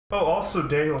Oh, also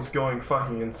Daniel's going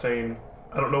fucking insane.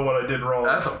 I don't know what I did wrong.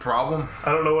 That's a problem.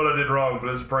 I don't know what I did wrong,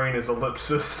 but his brain is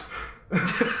ellipsis.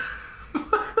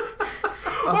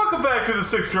 Welcome back to the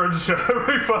Sixth Run Show,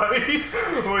 everybody.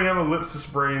 We have ellipsis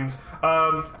brains.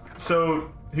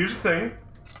 So here's the thing.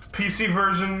 PC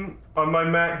version on my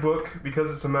MacBook,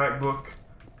 because it's a MacBook,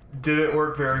 didn't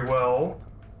work very well.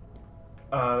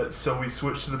 So we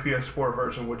switched to the PS4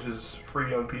 version, which is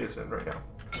free on PSN right now.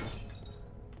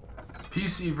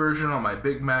 PC version on my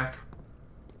Big Mac.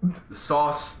 The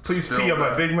sauce. Please pee on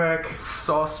my Big Mac.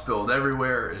 Sauce spilled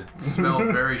everywhere. It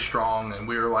smelled very strong, and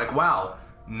we were like, "Wow,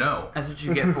 no." That's what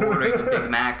you get for ordering a Big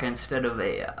Mac instead of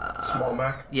a small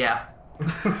Mac. Yeah.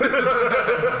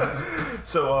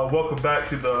 So welcome back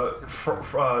to the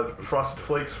Frosted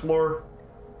Flakes floor.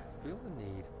 Feel the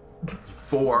need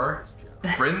For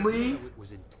friendly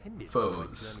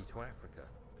foes.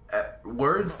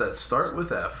 Words that start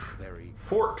with F.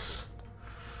 Forks.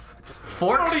 I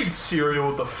don't Forks, eat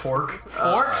cereal with a fork.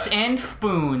 forks and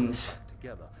spoons.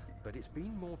 together, but it's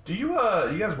been more Do you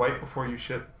you guys wipe before you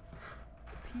shit?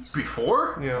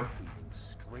 Before? Yeah.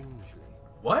 strangely.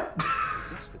 What?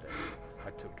 Yesterday,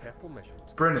 I took careful measures.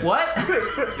 Brennan. What?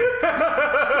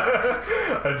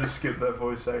 I just skipped that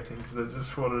voice acting because I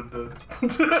just wanted to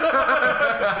just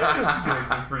make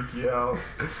me freak you out.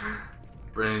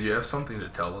 Brennan, do you have something to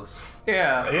tell us?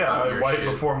 Yeah. Yeah, About I your wipe shit.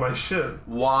 before my shit.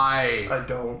 Why? I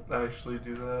don't actually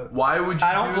do that. Why would you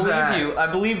I don't do believe that? you. I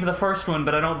believe the first one,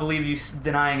 but I don't believe you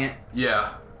denying it.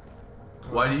 Yeah.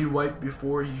 Why do you wipe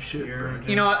before you shit? You're Brennan?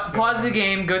 You know what? Pause the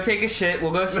game. Go take a shit.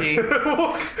 We'll go see.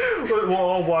 We'll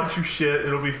all watch you shit.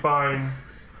 It'll be fine.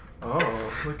 Oh,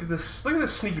 look at this! Look at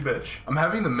this sneaky bitch. I'm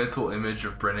having the mental image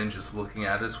of Brennan just looking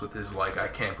at us with his like, "I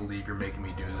can't believe you're making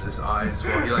me do this" eyes,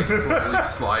 while he like slowly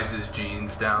slides his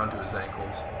jeans down to his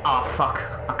ankles. Oh fuck!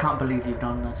 I can't believe you've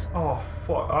done this. Oh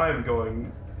fuck! I am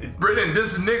going. Brennan,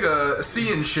 this nigga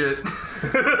seeing shit.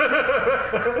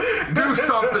 Do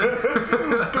something.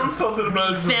 Do something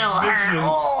about his visions.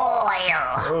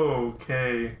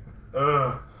 Okay.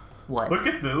 What?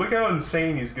 Look how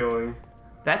insane he's going.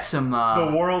 That's some.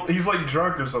 The world. He's like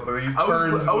drunk or something. He I was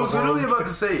turns literally about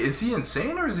to say, is he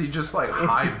insane or is he just like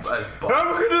high as butt?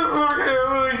 I'm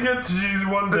gonna get to you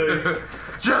one day.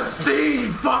 Justine,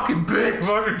 fucking bitch!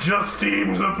 Fucking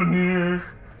Justine's up in here.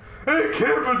 I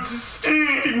can't but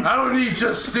Justine. I don't need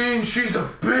Justine, she's a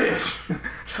bitch.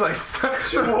 She's like,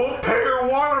 She won't pay her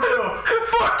water bill.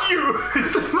 Fuck you.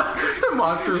 the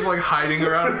monster's like hiding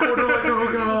around a corner like,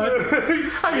 oh god.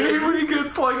 I hate when he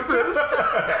gets like this.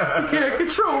 He can't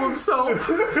control himself.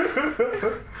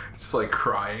 Just like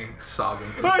crying, sobbing.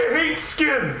 I hate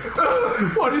skin.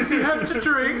 Why does he have to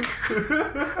drink?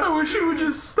 I wish he would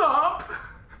just stop.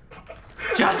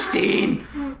 Justine!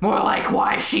 More like,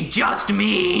 why is she just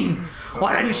mean?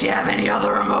 Why didn't she have any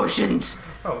other emotions?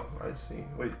 Oh, I see.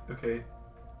 Wait, okay.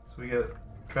 So we got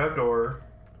trapdoor.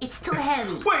 It's too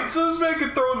heavy. Wait, so this man can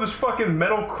throw this fucking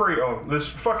metal crate on this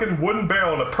fucking wooden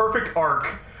barrel in a perfect arc.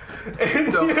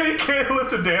 And he can't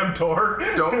lift a damn door.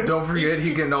 Don't forget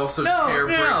he can also tear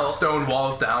no. stone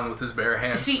walls down with his bare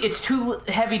hands. See, it's too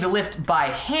heavy to lift by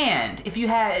hand. If you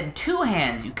had two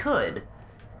hands, you could.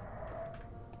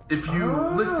 If you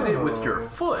lifted it with your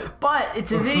foot. But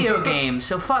it's a video game,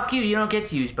 so fuck you. You don't get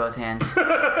to use both hands.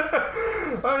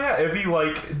 Oh yeah, if he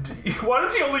like, why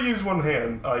does he only use one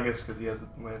hand? Oh, I guess because he has a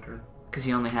lantern. Because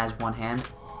he only has one hand.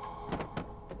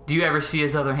 Do you ever see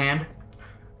his other hand?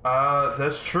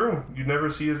 That's true. You never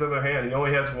see his other hand. He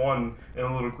only has one in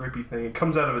a little grippy thing. It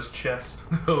comes out of his chest.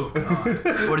 Oh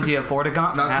god. What does he have,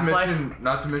 Vortigaunt from Half-Life?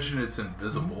 Not to mention it's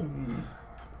invisible.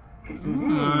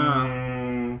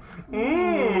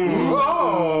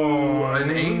 Oh,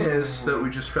 an anus that we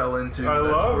just fell into. I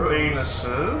that's love gross.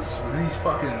 anuses. Look at these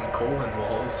fucking colon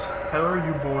walls. How are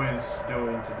you boys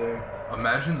doing today?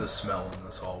 Imagine the smell in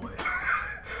this hallway.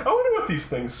 I wonder what these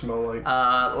things smell like.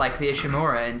 Like the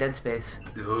Ishimura in Dead Space.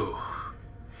 Ooh.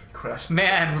 Crash.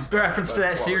 Man, reference to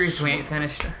that series we ain't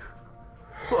finished.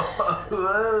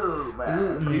 Whoa,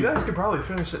 man. You guys could probably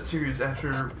finish that series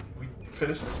after we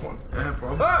finish this one. Yeah,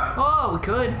 probably. Oh, we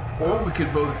could. Or we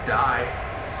could both die.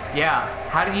 Yeah.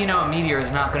 How do you know a meteor is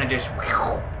not gonna just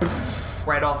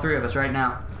right all three of us right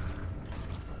now?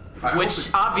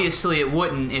 Which obviously it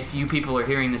wouldn't if you people are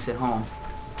hearing this at home.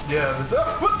 Yeah.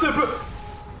 What the?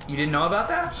 You didn't know about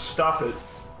that? Stop it.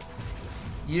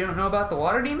 You don't know about the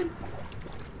water demon?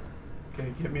 Can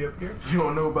you get me up here? You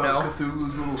don't know about No.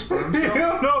 Cthulhu's little sperm You cell?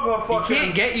 don't know about He fucking.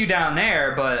 can't get you down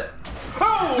there, but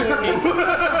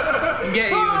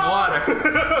Get you in water.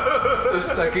 The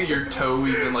second your toe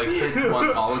even like hits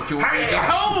one molecule, you just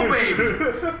baby.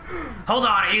 Hold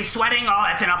on, are you sweating? Oh,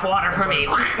 that's enough water for me.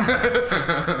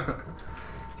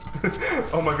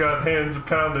 Oh my god, hands are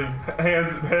pounding.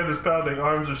 Hand is pounding,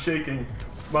 arms are shaking.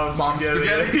 Mom's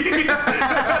spaghetti. They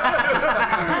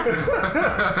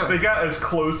got as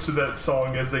close to that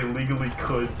song as they legally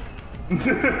could.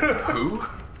 Who?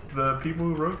 The people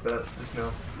who wrote that just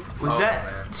now. Was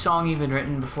that song even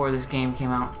written before this game came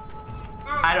out?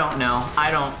 I don't know. I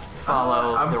don't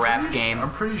follow the rap game. I'm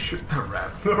pretty sure the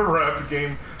rap. The rap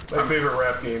game. My favorite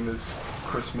rap game is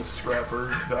Christmas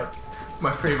Rapper.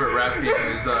 My favorite rap game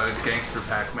is Gangster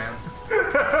Pac-Man.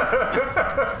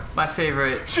 My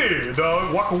favorite. Shit,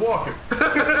 dog. Waka waka.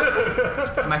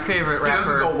 My favorite rapper. He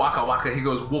doesn't go waka waka. He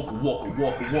goes waka waka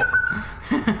waka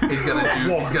waka. He's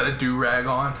got a do-rag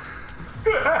on.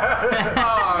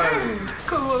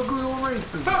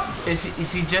 Racist.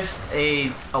 Is he just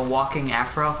a walking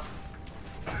afro?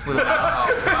 With a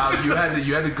wow,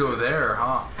 you had to go there,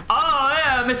 huh? Oh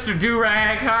yeah, Mr.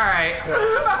 Durag. All right.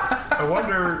 I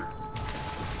wonder.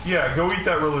 Yeah, go eat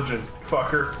that religion,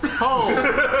 fucker. Oh.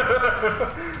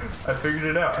 I figured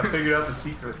it out. I figured out the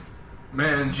secret.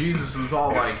 Man, Jesus was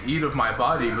all like, "Eat of my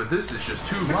body," but this is just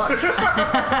too much.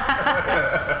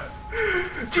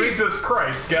 Jesus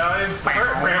Christ, guys.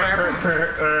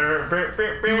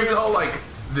 He was all like,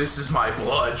 "This is my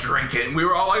blood, drink it." And we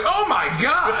were all like, "Oh my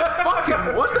god,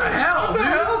 fucking what the hell, dude?" What the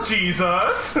hell,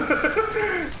 Jesus?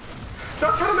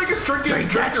 Stop trying to make us drink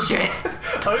that shit.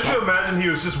 I like to imagine he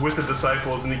was just with the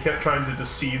disciples and he kept trying to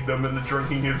deceive them into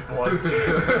drinking his blood.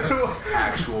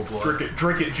 Actual blood.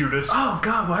 Drink it, Judas. Oh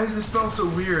god, why does it smell so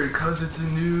weird? Cause it's a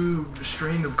new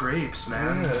strain of grapes,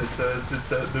 man. Yeah,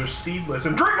 they're seedless.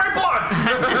 And drink my blood!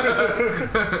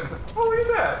 Oh, look at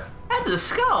that. That's a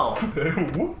skull.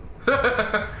 Whoop.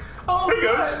 Oh, There he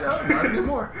goes. no, not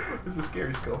anymore. This is a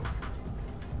scary skull.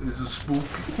 This is spooky.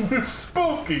 It's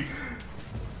spooky.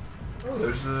 Oh,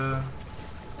 there's a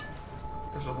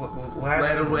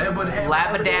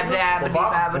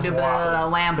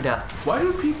Lambda. Why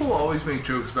do people always make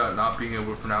jokes about not being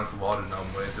able to pronounce laudanum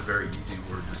when it's a very easy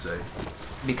word to say?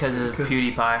 Because of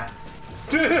PewDiePie.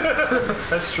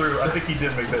 That's true. I think he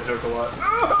did make that joke a lot.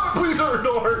 Please don't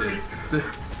hurt me.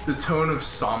 The tone of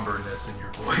somberness in your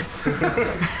voice.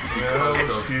 Because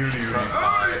of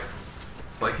PewDiePie.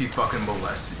 Like he fucking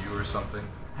molested you or something.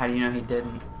 How do you know he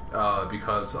didn't?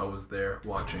 Because I was there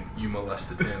watching. You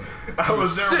molested him. I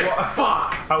was there. Sick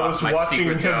fuck! I was watching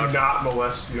him out. not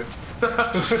molest you.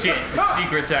 Shit, the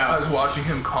secret's I out. was watching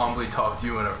him calmly talk to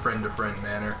you in a friend-to-friend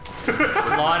manner.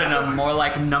 Laudanum, more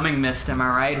like numbing mist, am I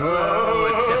right? Oh,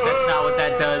 except that's not what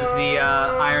that does. The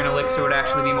iron elixir would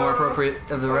actually be more appropriate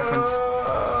of the reference.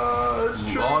 That's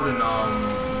true. Laudanum,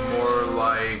 more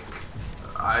like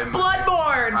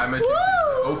Bloodborne! I'm addicted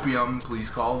to opium. Please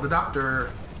call the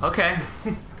doctor. Okay.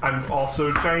 I'm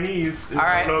also Chinese. All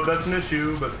right. I don't know if that's an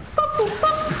issue, but.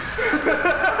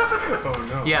 Oh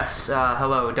no. Yes,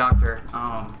 hello, doctor.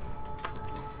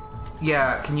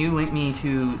 Yeah, can you link me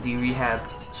to the rehab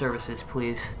services,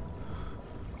 please?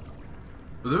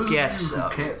 For those Yes, of you who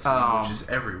can't see, which is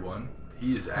everyone,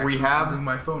 he is actually rehab? holding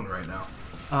my phone right now.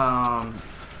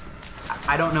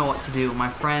 I don't know what to do. My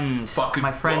friend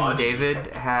blood. David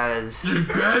has. You're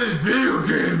bad at video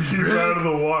games, Keep it out of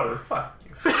the water. Fuck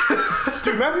you.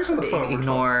 Dude, Matthew's on the phone.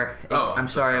 Ignore. Oh, I'm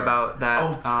sorry about that.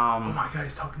 Oh my god,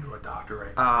 he's talking to a doctor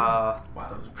right now. Wow,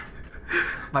 that was pretty...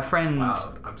 My friend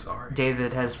Wow, I'm sorry.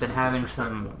 David has been having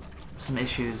some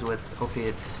issues with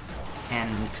opiates,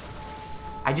 and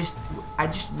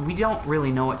we don't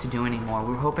really know what to do anymore.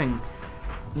 We were hoping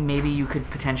maybe you could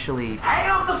potentially Hang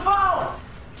up the phone!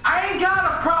 I ain't got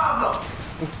a problem!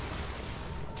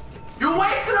 You're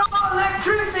wasting all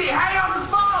electricity! Hang up the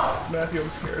phone! Matthew, I'm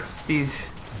scared.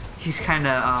 He's kind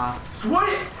of So what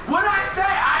I say?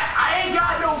 I ain't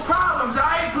got no problems.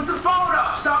 I ain't put the phone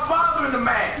up. Stop bothering the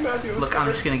man. Matthew, Look, I'm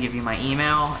just gonna give you my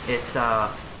email. It's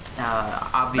obvious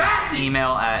Matthew!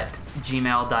 email at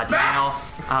gmail.email.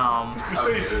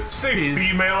 Say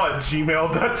female at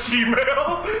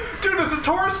gmail.gmail. Dude, it's a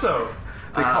torso.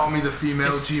 They call me the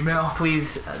female Gmail.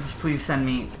 Please send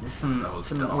me some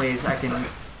dumb. ways I can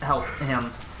help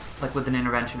him, like with an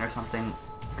intervention or something.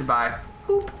 Goodbye.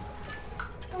 Boop.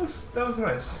 That was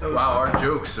nice. That was Wow, fun. our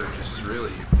jokes are just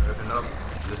really revving up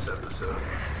this episode.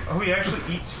 Oh, he actually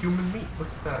eats human meat. Look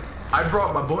at that. I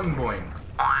brought my Boing-Boing.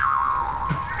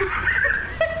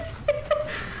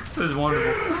 It was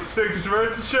wonderful. 6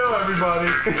 minutes to show, everybody.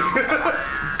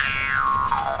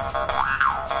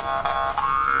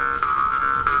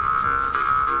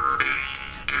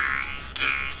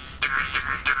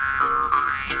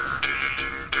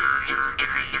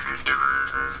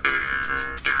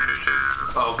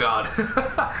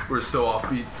 We're so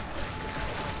offbeat.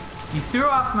 You threw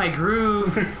off my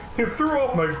groove. You threw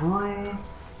off my groove.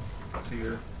 Let's see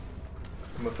here.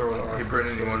 I'm gonna throw it on. Hey,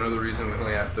 Brennan, you want to know the reason we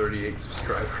only have 38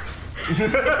 subscribers?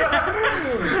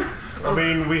 I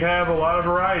mean, we have a lot of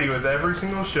variety with every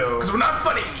single show. Because we're not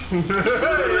funny!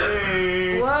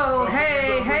 Hey! Whoa,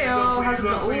 hey, hey-oh, how's it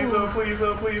Please, going?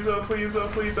 please,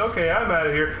 please. Okay, I'm out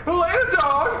of here. Later,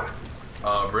 dog!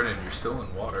 Brennan, you're still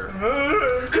in water.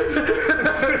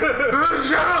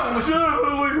 Shut up!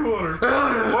 Like water.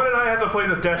 Why did I have to play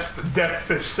the death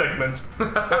fish segment?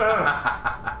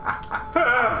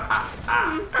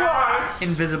 Why?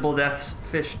 Invisible death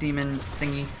fish demon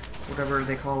thingy, whatever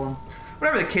they call them.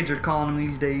 Whatever the kids are calling them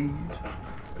these days.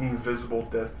 Invisible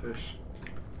death fish.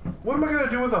 What am I gonna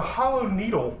do with a hollow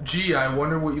needle? Gee, I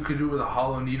wonder what you could do with a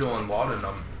hollow needle and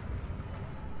laudanum.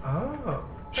 Oh.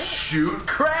 Shoot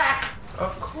crack!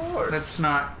 Of course. That's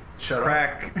not Shut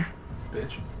crack. up,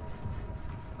 bitch.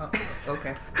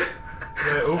 Okay.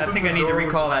 I I think I need to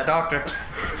recall that doctor.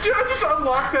 Did I just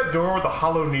unlock that door with a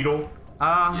hollow needle?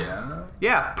 Yeah.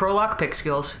 Yeah, pro lockpick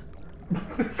skills.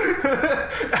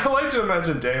 I like to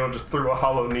imagine Daniel just threw a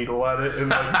hollow needle at it and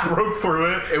like broke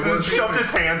through it. It and then was- shoved his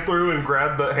hand through and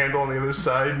grabbed the handle on the other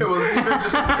side. It wasn't even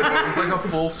just it was like a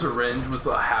full syringe with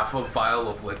a half a vial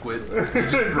of liquid. He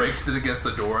just breaks it against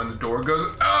the door and the door goes,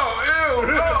 oh,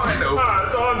 ew, oh, and opens. Ah,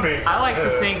 it's on me. I like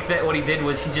to think that what he did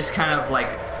was he just kind of like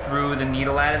threw the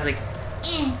needle at it, like,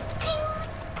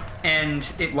 and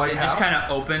it Like just how? kind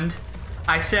of opened.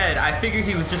 I figured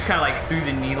he was just kind of like threw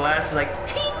the needle at it, so like,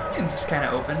 ting, and just kind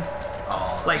of opened.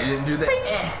 Oh, Like, you didn't do that.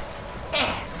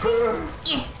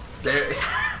 There.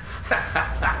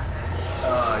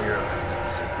 Oh, you're a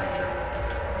magnificent creature.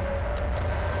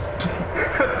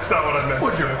 That's not what I meant.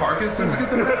 What'd your Parkinson's get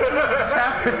the best of what's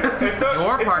happening?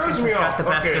 Your Parkinson's got the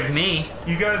best of me.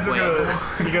 You guys are Wait.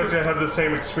 gonna have the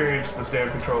same experience with this damn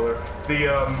controller.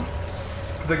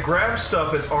 The grab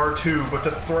stuff is R2, but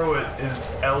to throw it is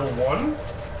L1.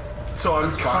 So I'm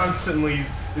That's fine. constantly,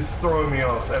 it's throwing me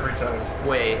off every time.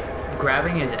 Wait,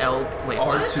 grabbing is L. Wait,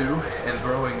 what? R2 and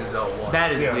throwing is L1.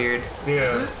 That is Yeah. weird. Yeah.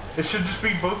 Is it? It should just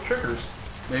be both triggers.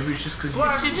 Maybe it's just because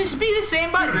It should just be the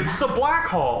same button. It's the black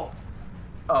hall.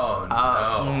 Oh,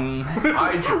 no.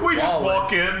 Hide your We just walk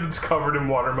wallets. in, it's covered in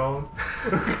watermelon.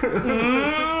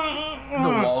 The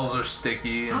walls are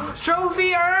sticky. And the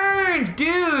Trophy earned!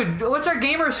 Dude, what's our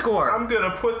gamer score? I'm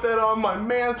gonna put that on my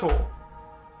mantle.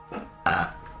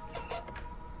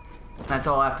 That's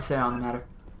all I have to say on the matter.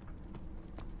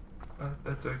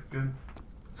 That's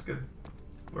good.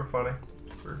 We're funny.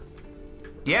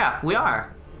 Yeah, we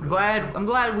are. I'm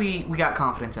glad we got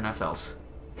confidence in ourselves.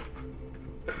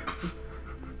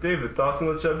 David, thoughts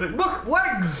on the subject? Look,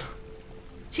 legs!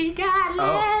 She got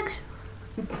legs.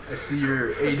 I see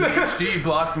your ADHD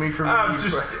blocked me from I'm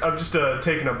just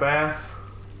taking a bath.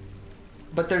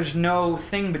 But there's no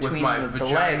thing with between my the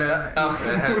vagina leg. Oh.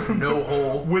 that has no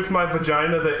hole. With my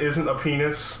vagina that isn't a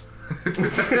penis.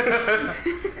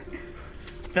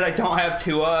 That I don't have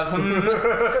two of.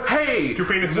 Hey, Two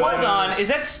penises. Hold on, is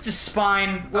that just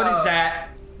spine? What is that?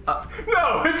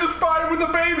 No, it's a spider with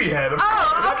a baby head.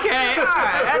 Oh, okay,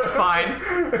 alright, that's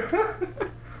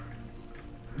fine.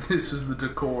 this is the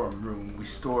decorum room. We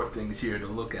store things here to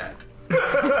look at.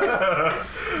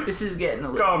 This is getting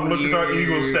a little Come, look weird. at our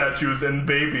eagle statues and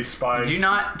baby spines. Did you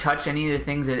not touch any of the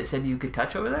things that it said you could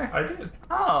touch over there? I did.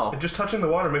 Oh, And just touching the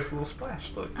water makes a little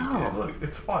splash. Look, you Oh. can, look,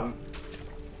 it's fun.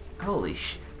 holy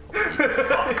sh...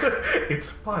 It's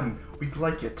fun. We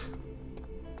like it.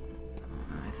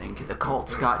 I think the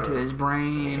cult's got to his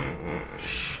brain.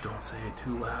 Shh, don't say it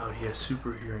too loud. He has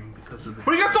super hearing because of the.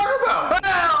 What are you guys talking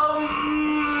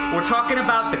about? We're talking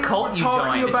about the cult you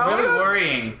talking joined. It's about- really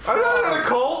worrying. I'm not in a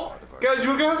cult. Guys,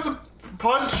 you guys some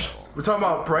punch? We're talking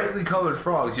about brightly colored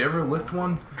frogs. You ever licked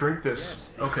one? Drink this.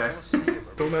 Okay.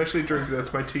 Don't actually drink it.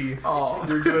 That's my tea. Oh,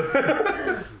 You're good.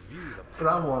 but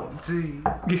I want tea.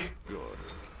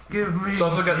 Give me. It's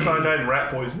also got cyanide and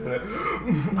rat poison in it.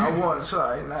 I want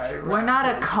cyanide. We're not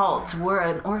a cult. We're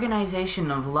an organization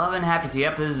of love and happiness.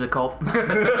 Yep, this is a cult.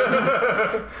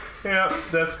 Yeah,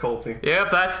 that's culty.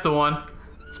 Yep, that's the one.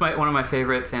 It's one of my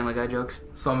favorite Family Guy jokes.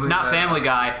 Something Not that- Family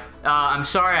Guy. I'm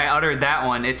sorry I uttered that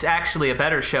one. It's actually a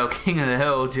better show, King of the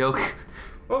Hill joke.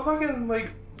 Well, fucking,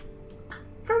 like,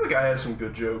 Family Guy has some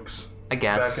good jokes. I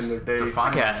guess. Back in their day.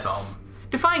 Define Guess. some.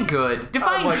 Define good.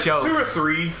 Define like jokes. 2 or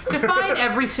 3. Define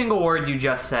every single word you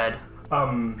just said.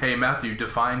 Hey Matthew,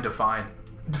 define.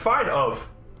 Define of.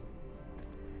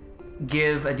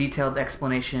 Give a detailed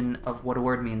explanation of what a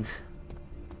word means.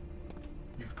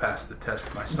 You've passed the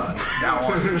test, my son. Now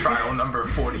on to trial number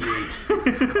 48.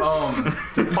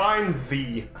 Define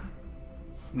the.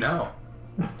 No.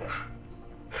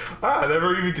 I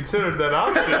never even considered that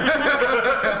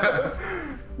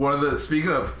option.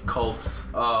 Speaking of cults,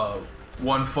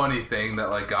 one funny thing that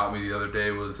like got me the other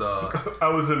day was I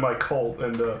was in my cult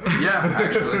and yeah,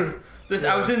 actually.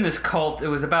 I was in this cult. It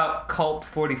was about cult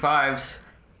 45s.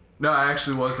 No, I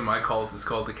actually was in my cult. It's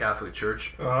called the Catholic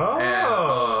Church.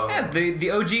 Oh. And, Yeah, the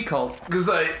OG cult. because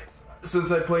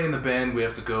since I play in the band, we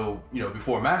have to go,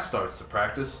 before mass starts to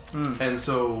practice. And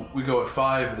so we go at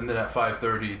 5, and then at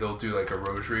 5:30, they'll do like a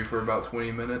rosary for about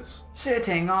 20 minutes.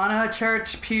 Sitting on a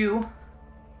church pew.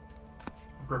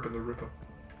 Ripping the Ripper.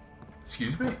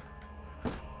 Excuse me?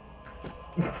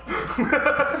 Gripping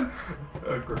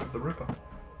the Ripper.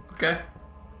 Okay.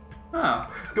 Oh.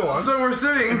 Go on. So we're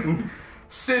sitting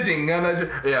on a...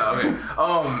 Yeah, okay.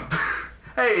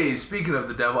 Hey, speaking of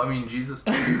the devil, Jesus.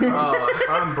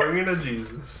 I'm bringing a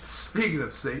Jesus. Speaking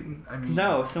of Satan,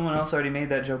 No, someone else already made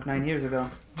that joke 9 years ago.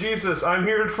 Jesus, I'm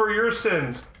here for your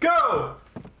sins. Go!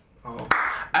 Oh.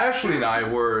 Ashley and I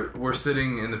were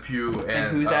sitting in the pew,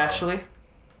 and who's Ashley?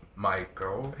 My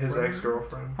girl. His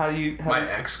ex-girlfriend. My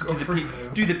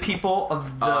ex-girlfriend. Do the people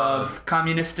of the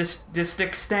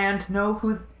communistic stand know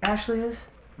who Ashley is?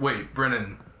 Wait,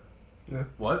 Brennan. Yeah.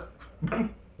 What?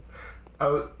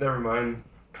 Never mind.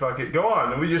 Fuck it. Go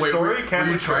on. We just Wait, story. were you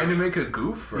trying to make a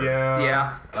goof? Or? Yeah.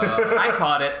 Yeah. I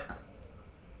caught it.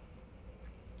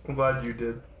 I'm glad you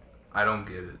did. I don't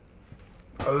get it.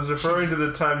 I was referring to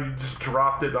the time you just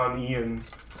dropped it on Ian.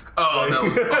 Oh,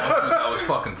 dude, that was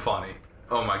fucking funny.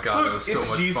 Oh my god, that was so much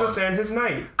fun. It's Jesus and his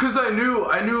knight. Cause I knew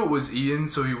it was Ian,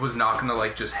 so he was not gonna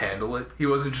like just handle it. He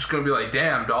wasn't just gonna be like,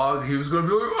 "Damn, dog." He was gonna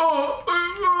be like, "Oh."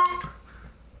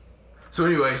 So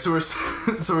anyway, so we're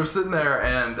sitting there,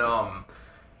 and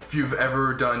if you've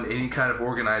ever done any kind of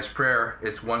organized prayer,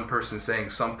 it's one person saying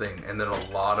something, and then a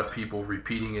lot of people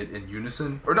repeating it in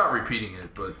unison, or not repeating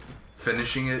it, but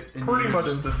finishing it in Pretty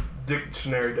unison. much the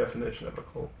dictionary definition of a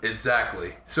cult.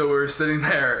 Exactly. So we're sitting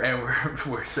there, and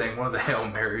we're saying one of the Hail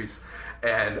Marys,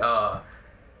 and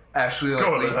Ashley like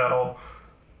Go to hell.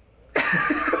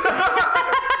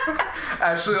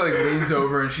 Ashley like leans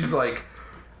over, and she's like,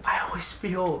 "I always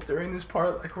feel during this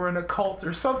part like we're in a cult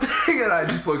or something." And I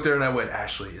just looked at her and I went,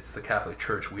 "Ashley, it's the Catholic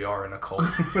Church. We are in a cult."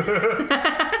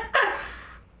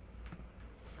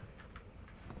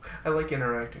 I like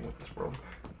interacting with this world.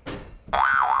 I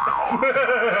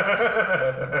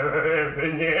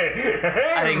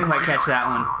didn't quite catch that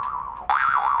one.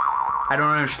 I don't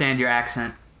understand your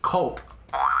accent. Cult.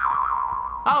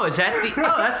 Oh, is that the...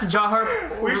 Oh, that's the jaw harp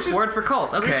word for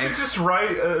cult. We Okay. should just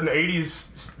write an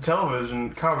 80s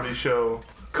television comedy show.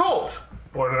 Cult!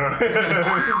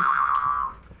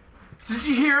 Did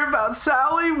you hear about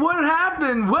Sally? What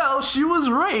happened? Well, she was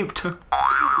raped.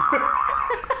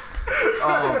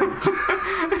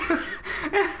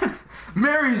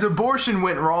 Mary's abortion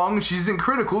went wrong. She's in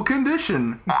critical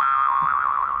condition.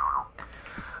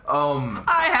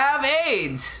 I have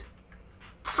AIDS.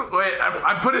 So, wait,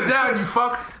 I put it down, you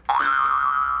fuck.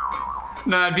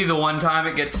 No, that'd be the one time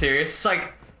it gets serious. It's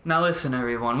like, now listen,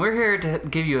 everyone. We're here to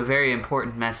give you a very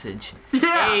important message.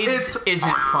 Yeah, AIDS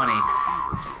isn't funny.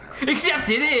 Except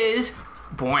it is.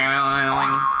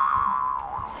 Boing-Boing.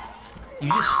 You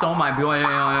just stole my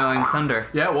boing-boing thunder.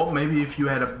 Yeah, well, maybe if you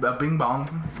had a bing bong,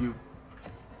 you...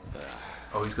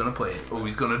 Oh, he's gonna play it. Oh,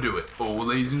 he's gonna do it. Oh,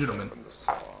 ladies and gentlemen.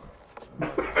 We'll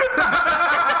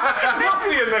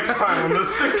see you next time on the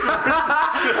 6th.